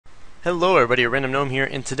Hello everybody, Random Gnome here,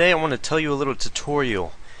 and today I want to tell you a little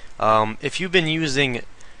tutorial. If you've been using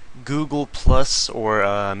Google Plus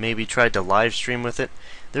or maybe tried to live stream with it,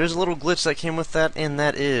 there's a little glitch that came with that, and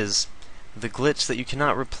that is the glitch that you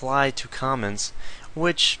cannot reply to comments,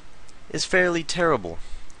 which is fairly terrible.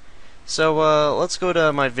 So let's go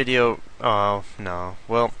to my video. Oh, no.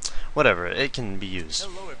 Well, whatever. It can be used.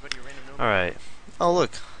 Hello everybody, Random Gnome. Alright. Oh,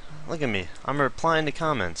 look at me. I'm replying to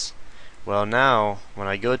comments. Well, now, when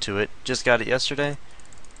I go to it, just got it yesterday.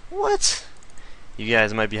 What? You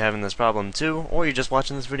guys might be having this problem too, or you're just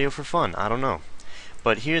watching this video for fun. I don't know.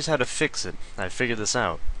 But here's how to fix it. I figured this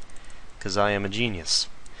out, because I am a genius.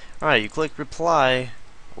 Alright, you click reply.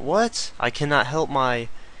 What? I cannot help my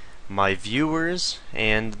viewers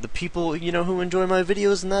and the people, who enjoy my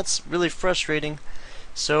videos, and that's really frustrating.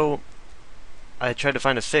 So I tried to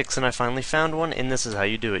find a fix, and I finally found one, and this is how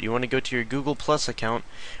you do it. You want to go to your Google Plus account,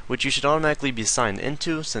 which you should automatically be signed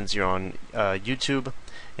into since you're on YouTube,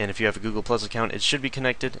 and if you have a Google Plus account, it should be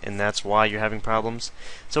connected, and that's why you're having problems.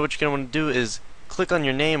 So what you're going to want to do is click on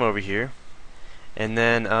your name over here, and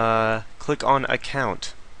then click on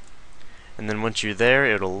Account. And then once you're there,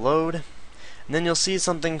 it'll load, and then you'll see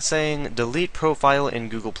something saying Delete Profile in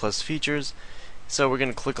Google Plus Features, so we're going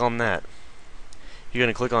to click on that. You're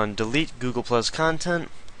going to click on Delete Google Plus Content.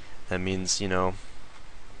 That means, you're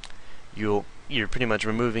pretty much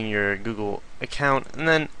removing your Google account. And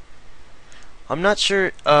then, I'm not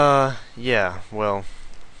sure, yeah, well,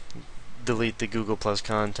 delete the Google Plus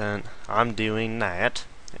content. I'm doing that.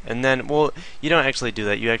 And then, well, you don't actually do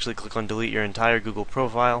that. You actually click on delete your entire Google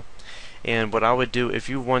profile. And what I would do, if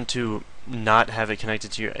you want to not have it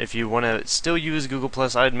connected to if you want to still use Google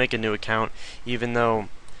Plus, I'd make a new account, even though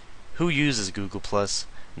who uses Google Plus?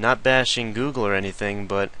 Not bashing Google or anything,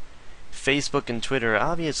 but Facebook and Twitter are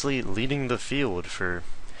obviously leading the field for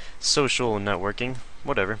social networking,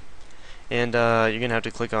 whatever. And you're going to have to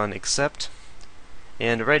click on Accept.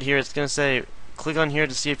 And right here it's going to say, click on here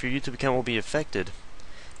to see if your YouTube account will be affected.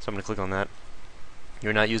 So I'm going to click on that.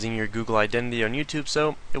 You're not using your Google identity on YouTube,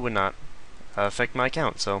 so it would not affect my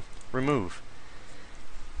account, so remove.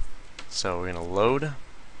 So we're going to load.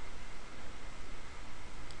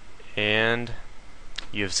 And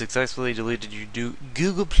you have successfully deleted your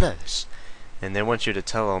Google Plus, and they want you to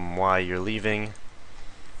tell them why you're leaving.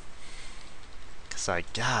 'Cause I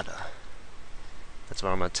gotta. That's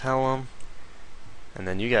what I'm gonna tell them, and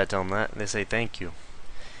then you gotta tell them that. And they say thank you,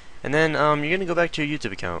 and then you're gonna go back to your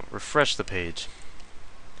YouTube account, refresh the page,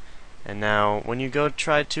 and now when you go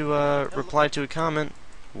try to reply to a comment,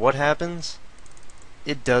 what happens?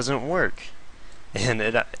 It doesn't work. And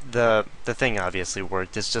the thing obviously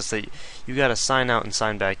worked. It's just that you gotta sign out and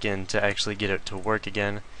sign back in to actually get it to work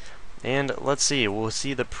again. And let's see, we'll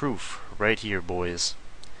see the proof right here, boys.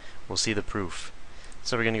 We'll see the proof.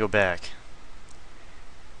 So we're gonna go back.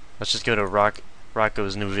 Let's just go to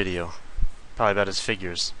Rocco's new video. Probably about his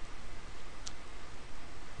figures.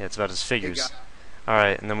 Yeah, it's about his figures.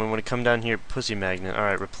 Alright, and then we want to come down here, Pussy Magnet.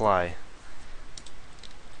 Alright, reply.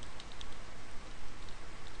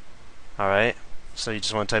 Alright. So you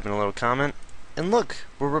just want to type in a little comment, and look,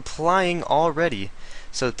 we're replying already.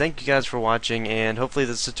 So thank you guys for watching, and hopefully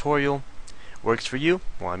this tutorial works for you.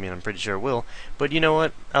 Well, I mean, I'm pretty sure it will. But you know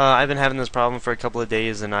what? I've been having this problem for a couple of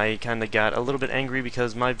days, and I kind of got a little bit angry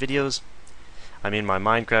because my videos, I mean my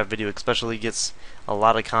Minecraft video especially, gets a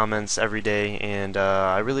lot of comments every day, and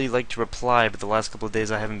I really like to reply, but the last couple of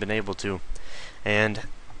days I haven't been able to, and it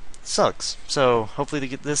sucks. So hopefully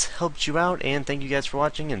this helped you out, and thank you guys for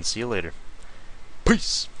watching, and see you later.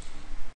 Peace!